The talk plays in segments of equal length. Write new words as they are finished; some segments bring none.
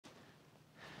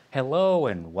Hello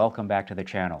and welcome back to the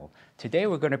channel. Today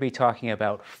we're going to be talking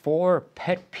about 4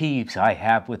 pet peeves I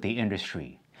have with the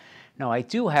industry. Now I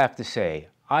do have to say,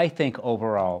 I think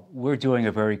overall we're doing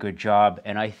a very good job,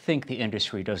 and I think the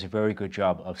industry does a very good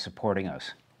job of supporting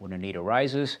us. When a need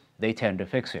arises, they tend to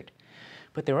fix it.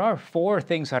 But there are 4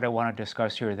 things that I want to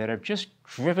discuss here that have just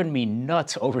driven me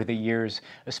nuts over the years,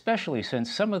 especially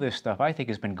since some of this stuff I think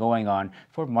has been going on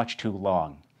for much too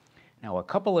long. Now, a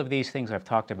couple of these things I've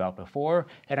talked about before,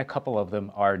 and a couple of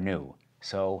them are new.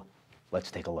 So let's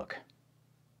take a look.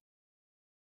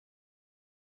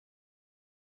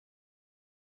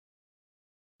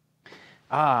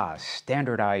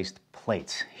 Standardized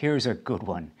plates. Here's a good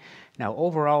one. Now,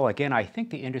 overall, again, I think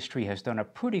the industry has done a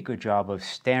pretty good job of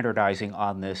standardizing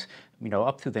on this.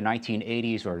 Up through the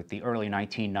 1980s or the early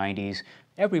 1990s,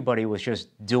 everybody was just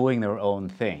doing their own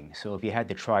thing. So if you had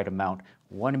to try to mount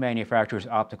one manufacturer's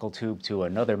optical tube to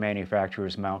another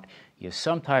manufacturer's mount, you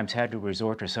sometimes had to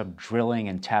resort to some drilling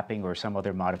and tapping or some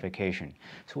other modification.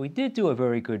 So we did do a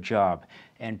very good job.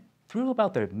 And through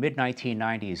about the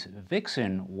mid-1990s,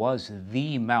 Vixen was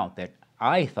the mount that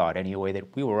I thought, anyway,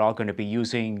 that we were all going to be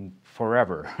using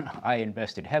forever. I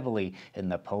invested heavily in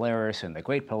the Polaris and the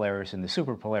Great Polaris and the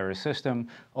Super Polaris system,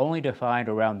 only to find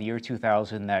around the year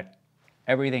 2000 that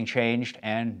everything changed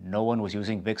and no one was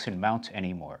using Vixen mounts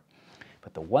anymore.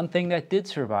 But the one thing that did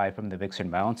survive from the Vixen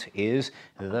mounts is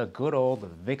the good old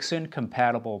Vixen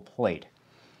compatible plate.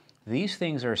 These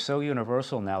things are so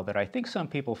universal now that I think some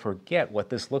people forget what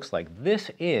this looks like.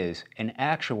 This is an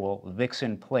actual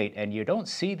Vixen plate, and you don't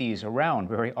see these around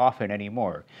very often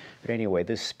anymore. But anyway,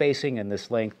 this spacing and this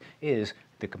length is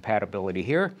the compatibility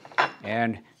here,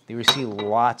 and you see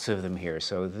lots of them here.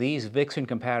 So these Vixen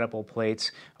compatible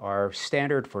plates are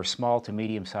standard for small to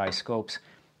medium-sized scopes,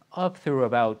 up through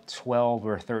about 12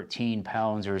 or 13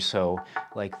 pounds or so,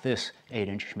 like this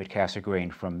 8-inch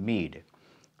Schmidt-Cassegrain from Meade.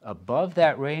 Above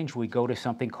that range, we go to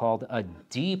something called a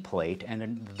D plate, and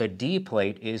then the D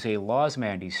plate is a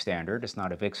Losmandy standard. It's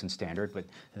not a Vixen standard, but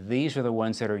these are the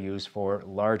ones that are used for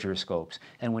larger scopes.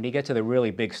 And when you get to the really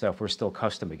big stuff, we're still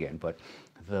custom again. But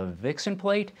the Vixen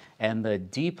plate and the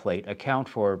D plate account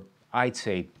for, I'd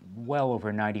say, well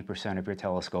over 90% of your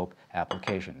telescope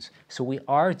applications. So we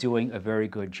are doing a very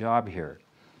good job here.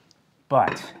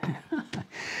 But,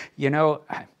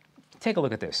 take a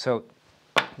look at this. So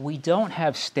we don't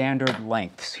have standard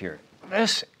lengths here.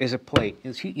 This is a plate.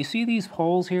 You see these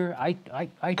holes here?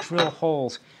 I drill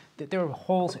holes. There are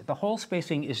holes. The hole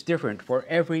spacing is different for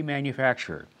every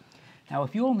manufacturer. Now,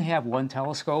 if you only have one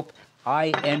telescope,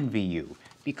 I envy you,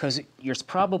 because you're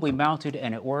probably mounted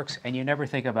and it works and you never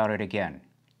think about it again.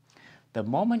 The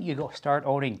moment you start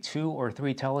owning 2 or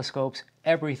 3 telescopes,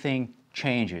 everything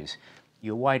changes.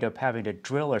 You wind up having to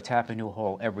drill or tap a new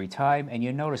hole every time, and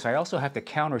you notice I also have to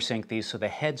countersink these so the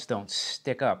heads don't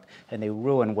stick up and they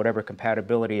ruin whatever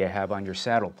compatibility you have on your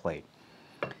saddle plate.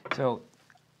 So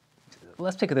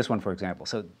let's take this one for example.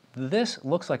 So this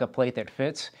looks like a plate that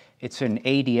fits. It's an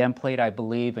ADM plate, I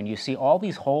believe, and you see all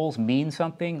these holes mean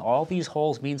something. All these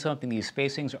holes mean something. These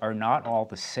spacings are not all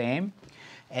the same.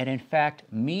 And in fact,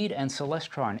 Meade and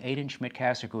Celestron 8-inch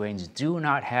Schmidt-Cassegrains do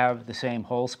not have the same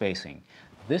hole spacing.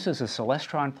 This is a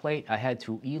Celestron plate. I had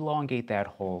to elongate that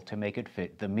hole to make it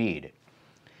fit the Meade.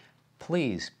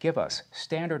 Please give us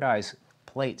standardized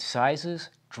plate sizes,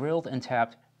 drilled and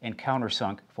tapped and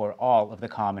countersunk for all of the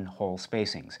common hole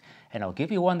spacings. And I'll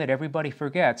give you one that everybody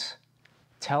forgets,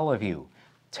 Teleview.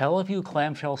 Teleview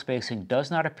clamshell spacing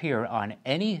does not appear on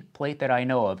any plate that I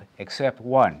know of except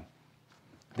one.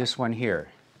 This one here.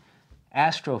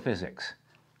 Astrophysics.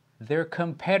 Their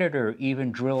competitor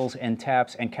even drills and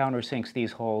taps and countersinks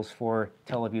these holes for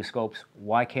Teleview scopes.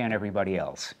 Why can't everybody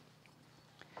else?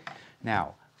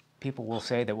 Now, people will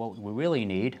say that what we really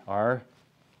need are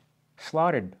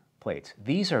slotted plates.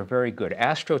 These are very good.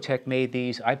 Astrotech made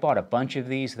these. I bought a bunch of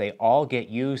these. They all get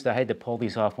used. I had to pull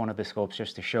these off one of the scopes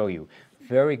just to show you.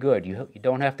 Very good. You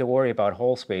don't have to worry about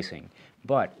hole spacing.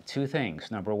 But 2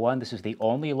 things. Number 1, this is the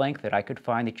only length that I could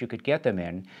find that you could get them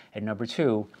in. And number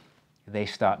 2, they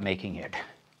stopped making it.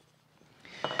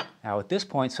 Now at this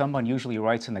point, someone usually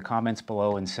writes in the comments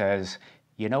below and says,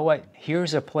 you know what,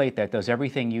 here's a plate that does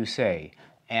everything you say.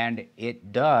 And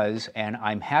it does, and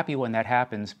I'm happy when that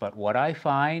happens, but what I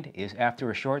find is after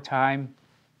a short time,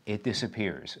 it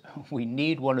disappears. We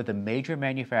need one of the major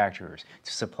manufacturers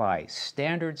to supply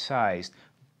standard-sized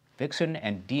Vixen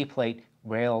and D-plate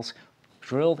rails,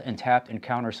 drilled and tapped and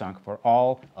countersunk for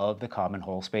all of the common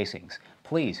hole spacings.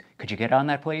 Please, could you get on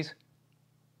that, please?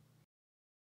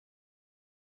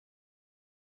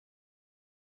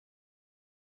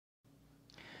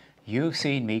 You've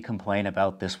seen me complain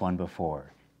about this one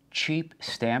before. cheap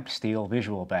stamped steel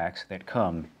visual backs that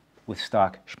come with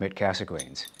stock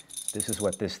Schmidt-Cassegrains. This is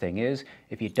what this thing is.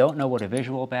 If you don't know what a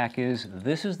visual back is,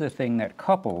 this is the thing that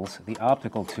couples the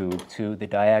optical tube to the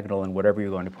diagonal and whatever you're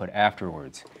going to put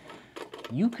afterwards.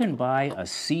 You can buy a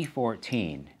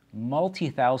C14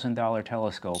 multi-thousand-dollar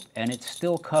telescope and it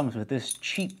still comes with this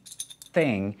cheap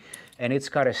thing, and it's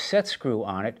got a set screw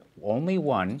on it, only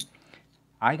one.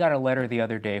 I got a letter the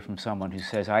other day from someone who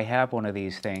says, I have one of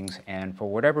these things, and for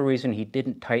whatever reason, he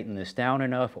didn't tighten this down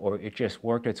enough, or it just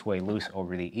worked its way loose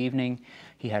over the evening.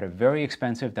 He had a very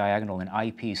expensive diagonal and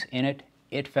eyepiece in it.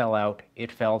 It fell out.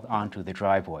 It fell onto the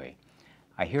driveway.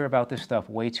 I hear about this stuff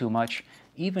way too much.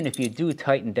 Even if you do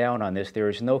tighten down on this, there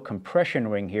is no compression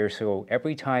ring here, so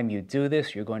every time you do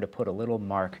this, you're going to put a little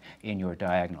mark in your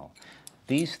diagonal.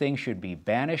 These things should be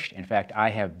banished. In fact, I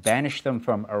have banished them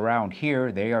from around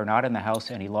here. They are not in the house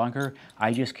any longer.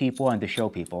 I just keep one to show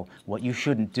people what you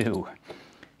shouldn't do.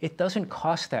 It doesn't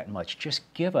cost that much. Just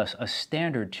give us a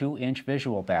standard 2-inch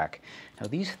visual back. Now,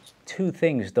 these two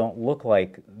things don't look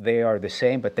like they are the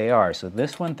same, but they are. So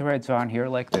this one threads on here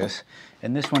like this,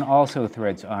 and this one also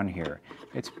threads on here.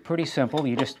 It's pretty simple.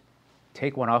 You just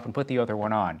take one off and put the other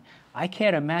one on. I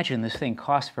can't imagine this thing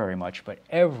costs very much, but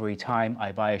every time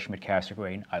I buy a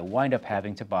Schmidt-Cassegrain, I wind up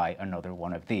having to buy another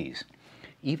one of these.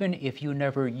 Even if you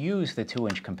never use the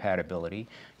 2-inch compatibility,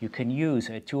 you can use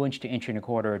a 2-inch to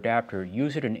 1.25" adapter,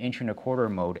 use it in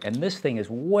 1.25" mode, and this thing is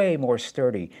way more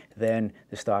sturdy than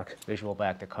the stock visual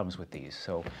back that comes with these.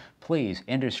 So please,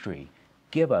 industry,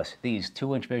 give us these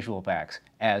 2-inch visual backs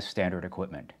as standard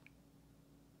equipment.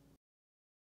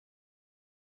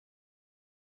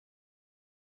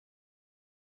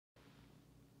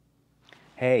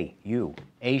 Hey, you,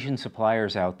 Asian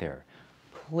suppliers out there,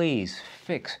 please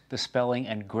fix the spelling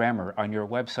and grammar on your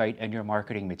website and your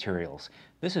marketing materials.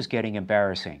 This is getting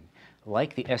embarrassing.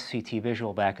 Like the SCT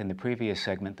visual back in the previous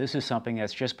segment, this is something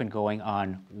that's just been going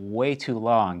on way too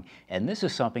long, and this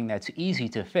is something that's easy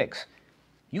to fix.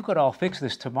 You could all fix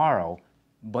this tomorrow,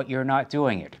 but you're not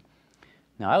doing it.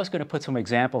 Now, I was going to put some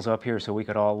examples up here so we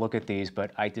could all look at these, but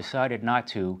I decided not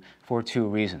to for two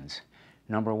reasons.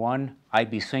 Number one, I'd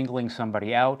be singling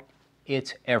somebody out.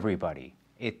 It's everybody.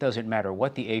 It doesn't matter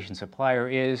what the Asian supplier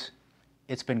is,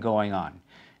 it's been going on.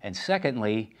 And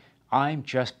secondly, I'm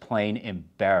just plain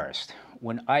embarrassed.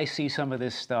 When I see some of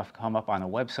this stuff come up on a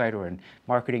website or in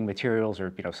marketing materials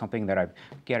or something that I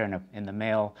get in the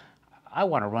mail, I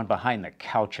want to run behind the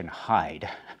couch and hide.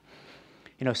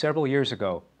 Several years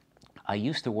ago, I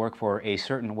used to work for a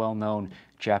certain well-known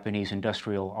Japanese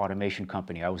industrial automation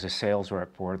company. I was a sales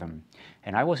rep for them.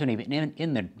 And I wasn't even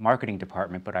in the marketing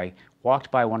department, but I walked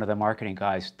by one of the marketing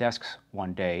guys' desks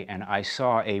one day and I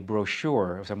saw a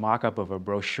brochure. It was a mock-up of a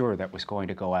brochure that was going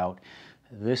to go out.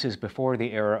 This is before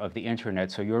the era of the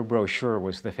internet, so your brochure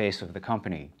was the face of the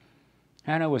company.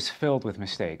 And it was filled with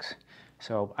mistakes.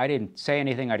 So I didn't say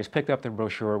anything. I just picked up the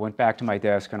brochure, went back to my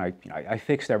desk, and I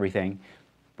fixed everything,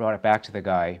 brought it back to the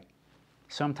guy.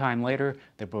 Sometime later,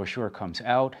 the brochure comes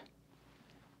out.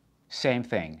 Same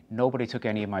thing. Nobody took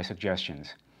any of my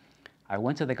suggestions. I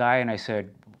went to the guy and I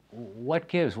said, what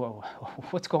gives?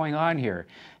 What's going on here?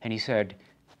 And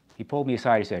he pulled me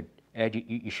aside. He said, Ed,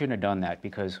 you shouldn't have done that,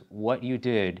 because what you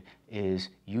did is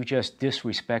you just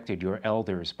disrespected your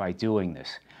elders by doing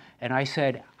this. And I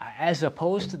said, as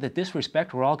opposed to the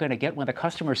disrespect we're all going to get when the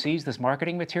customer sees this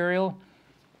marketing material,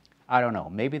 I don't know,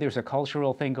 maybe there's a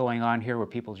cultural thing going on here where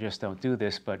people just don't do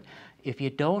this, but if you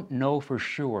don't know for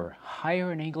sure,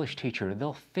 hire an English teacher.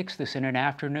 They'll fix this in an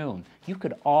afternoon. You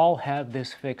could all have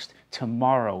this fixed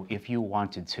tomorrow if you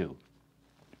wanted to.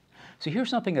 So here's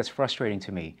something that's frustrating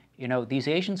to me. These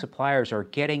Asian suppliers are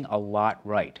getting a lot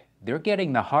right. They're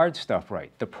getting the hard stuff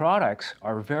right. The products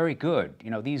are very good.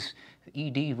 These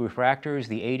ED refractors,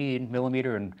 the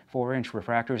 80mm and 4-inch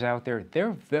refractors out there,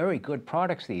 they're very good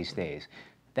products these days.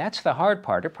 That's the hard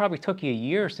part. It probably took you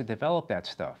years to develop that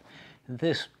stuff.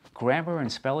 This grammar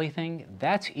and spelling thing,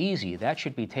 that's easy. That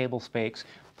should be table stakes.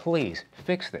 Please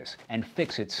fix this, and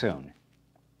fix it soon.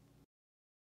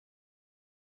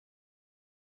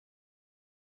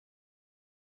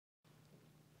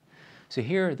 So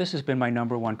here, this has been my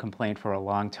 #1 complaint for a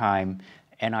long time,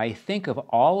 and I think of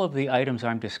all of the items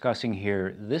I'm discussing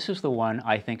here, this is the one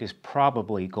I think is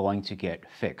probably going to get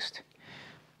fixed.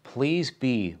 Please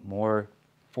be more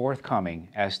forthcoming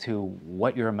as to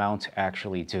what your mounts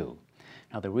actually do.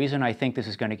 Now, the reason I think this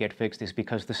is going to get fixed is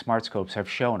because the smart scopes have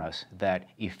shown us that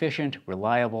efficient,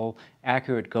 reliable,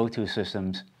 accurate go-to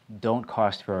systems don't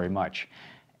cost very much.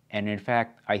 And in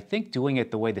fact, I think doing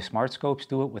it the way the smart scopes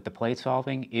do it with the plate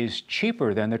solving is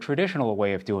cheaper than the traditional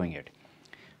way of doing it.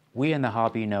 We in the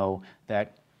hobby know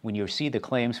that when you see the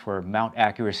claims for mount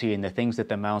accuracy and the things that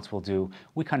the mounts will do,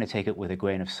 we kind of take it with a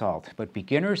grain of salt. But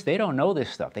beginners, they don't know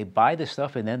this stuff. They buy this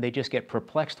stuff and then they just get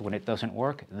perplexed when it doesn't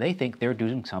work. They think they're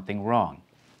doing something wrong.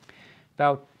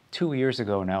 About 2 years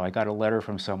ago now, I got a letter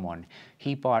from someone.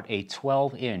 He bought a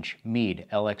 12-inch Meade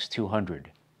LX200.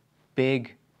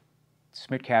 Big,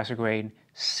 Schmidt-Cassegrain,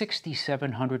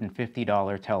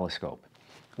 $6,750 telescope.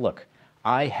 Look,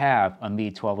 I have a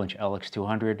Meade 12-inch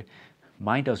LX200.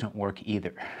 Mine doesn't work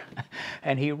either.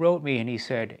 And he wrote me and he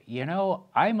said, you know,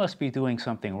 I must be doing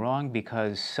something wrong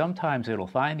because sometimes it'll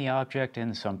find the object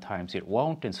and sometimes it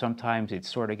won't, and sometimes it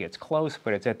sort of gets close,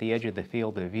 but it's at the edge of the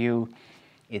field of view.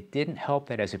 It didn't help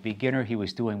that as a beginner, he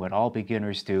was doing what all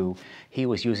beginners do. He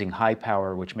was using high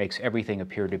power, which makes everything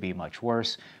appear to be much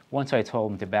worse. Once I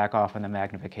told him to back off on the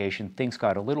magnification, things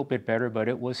got a little bit better, but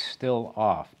it was still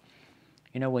off.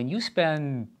 You know, when you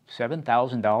spend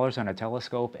 $7,000 on a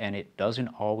telescope and it doesn't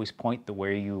always point the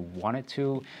way you want it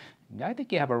to, I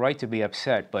think you have a right to be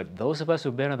upset, but those of us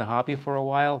who've been in the hobby for a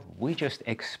while, we just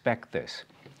expect this.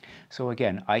 So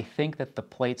again, I think that the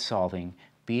plate solving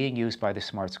being used by the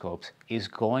smart scopes is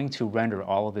going to render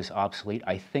all of this obsolete.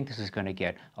 I think this is going to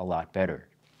get a lot better.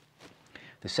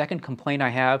 The second complaint I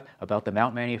have about the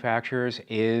mount manufacturers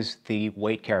is the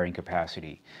weight carrying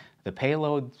capacity. The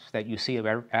payloads that you see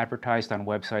advertised on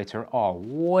websites are all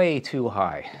way too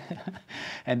high.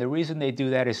 And the reason they do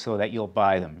that is so that you'll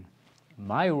buy them.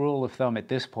 My rule of thumb at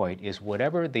this point is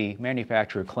whatever the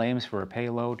manufacturer claims for a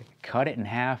payload, cut it in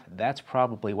half. That's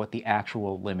probably what the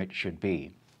actual limit should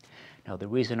be. Now, the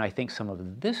reason I think some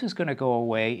of this is going to go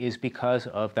away is because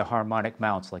of the harmonic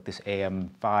mounts like this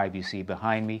AM5 you see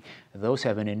behind me. Those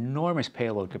have an enormous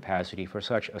payload capacity for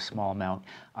such a small mount.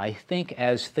 I think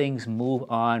as things move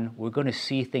on, we're going to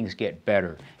see things get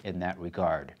better in that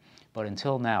regard. But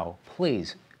until now,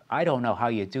 please, I don't know how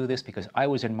you do this because I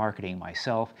was in marketing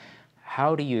myself.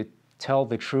 How do you tell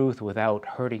the truth without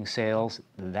hurting sales?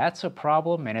 That's a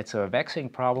problem, and it's a vexing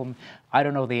problem. I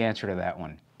don't know the answer to that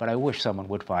one, but I wish someone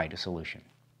would find a solution.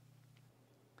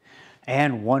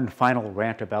 And one final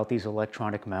rant about these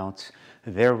electronic mounts,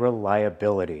 their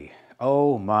reliability.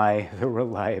 Oh my, the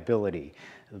reliability.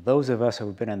 Those of us who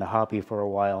have been in the hobby for a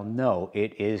while know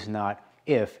it is not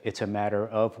if, it's a matter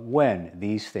of when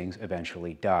these things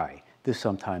eventually die. This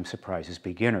sometimes surprises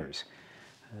beginners.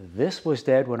 This was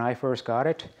dead when I first got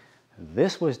it.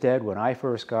 This was dead when I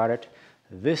first got it.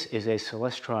 This is a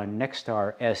Celestron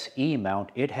Nexstar SE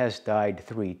mount. It has died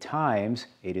 3 times.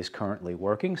 It is currently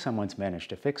working. Someone's managed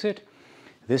to fix it.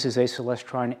 This is a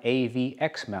Celestron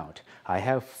AVX mount. I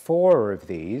have 4 of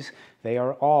these. They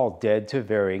are all dead to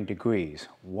varying degrees.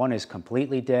 One is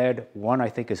completely dead. One I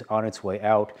think is on its way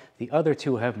out. The other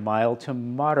 2 have mild to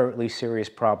moderately serious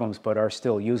problems but are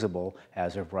still usable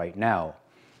as of right now.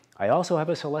 I also have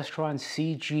a Celestron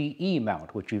CGE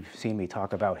mount, which you've seen me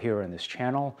talk about here in this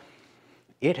channel.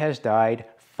 It has died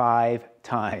 5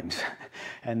 times,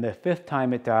 and the 5th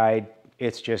time it died,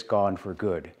 it's just gone for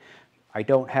good. I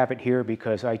don't have it here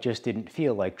because I just didn't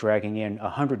feel like dragging in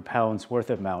 100 pounds worth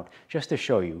of mount just to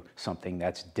show you something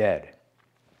that's dead.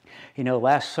 You know,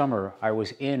 last summer I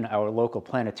was in our local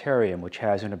planetarium, which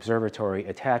has an observatory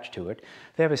attached to it.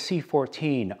 They have a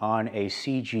C14 on a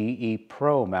CGE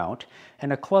Pro mount,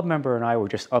 and a club member and I were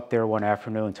just up there one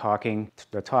afternoon talking.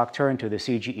 The talk turned to the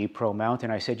CGE Pro mount,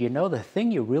 and I said, you know, the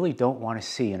thing you really don't want to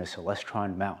see in a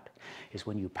Celestron mount is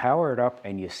when you power it up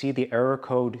and you see the error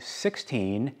code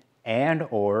 16 and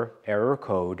or error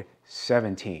code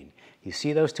 17. You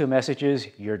see those 2 messages,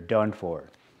 you're done for.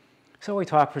 So we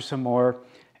talked for some more.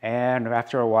 And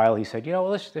after a while, he said, you know,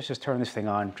 let's just turn this thing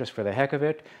on just for the heck of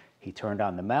it. He turned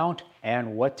on the mount,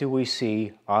 and what do we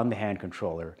see on the hand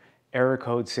controller? Error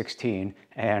code 16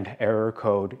 and error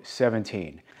code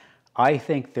 17. I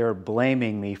think they're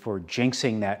blaming me for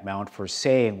jinxing that mount, for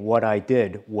saying what I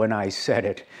did when I said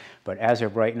it. But as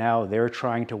of right now, they're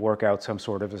trying to work out some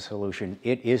sort of a solution.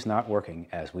 It is not working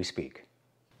as we speak.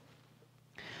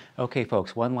 Okay,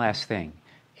 folks, one last thing.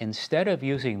 Instead of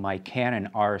using my Canon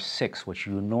R6, which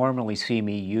you normally see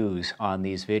me use on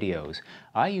these videos,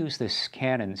 I use this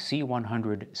Canon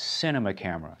C100 cinema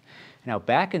camera. Now,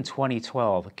 back in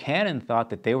 2012, Canon thought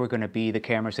that they were going to be the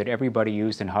cameras that everybody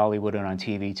used in Hollywood and on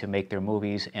TV to make their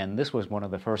movies, and this was one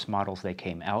of the first models they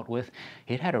came out with.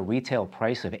 It had a retail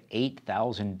price of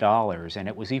 $8,000, and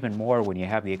it was even more when you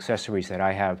have the accessories that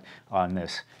I have on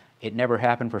this. It never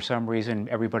happened for some reason.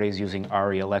 Everybody's using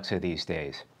ARRI Alexa these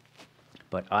days.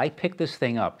 But I picked this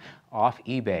thing up off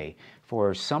eBay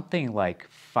for something like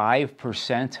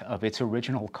 5% of its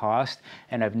original cost,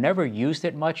 and I've never used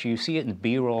it much. You see it in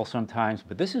B-roll sometimes,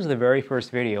 but this is the very first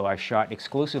video I shot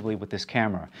exclusively with this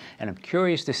camera, and I'm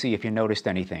curious to see if you noticed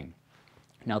anything.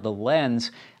 Now the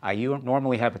lens, I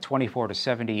normally have a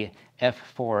 24-70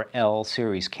 f4L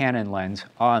series Canon lens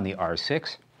on the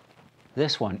R6.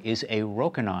 This one is a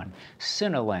Rokinon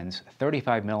Cine lens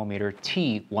 35mm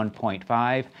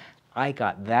t1.5. I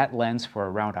got that lens for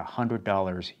around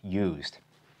 $100 used.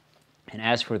 And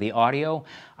as for the audio,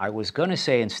 I was going to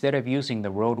say instead of using the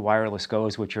Rode Wireless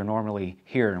Go's, which you're normally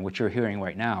hearing, which you're hearing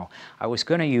right now, I was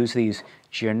going to use these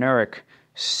generic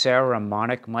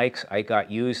Saramonic mics I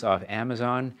got used off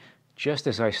Amazon just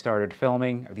as I started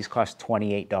filming. These cost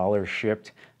 $28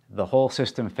 shipped. The whole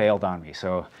system failed on me,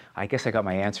 so I guess I got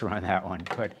my answer on that one.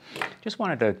 But just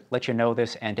wanted to let you know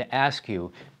this and to ask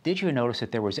you, did you notice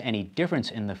that there was any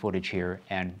difference in the footage here?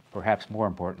 And perhaps more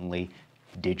importantly,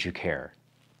 did you care?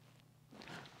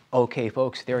 Okay,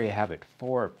 folks, there you have it.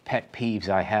 4 pet peeves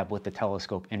I have with the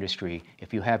telescope industry.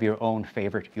 If you have your own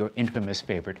favorite, your infamous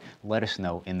favorite, let us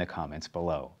know in the comments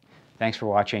below. Thanks for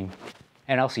watching,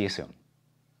 and I'll see you soon.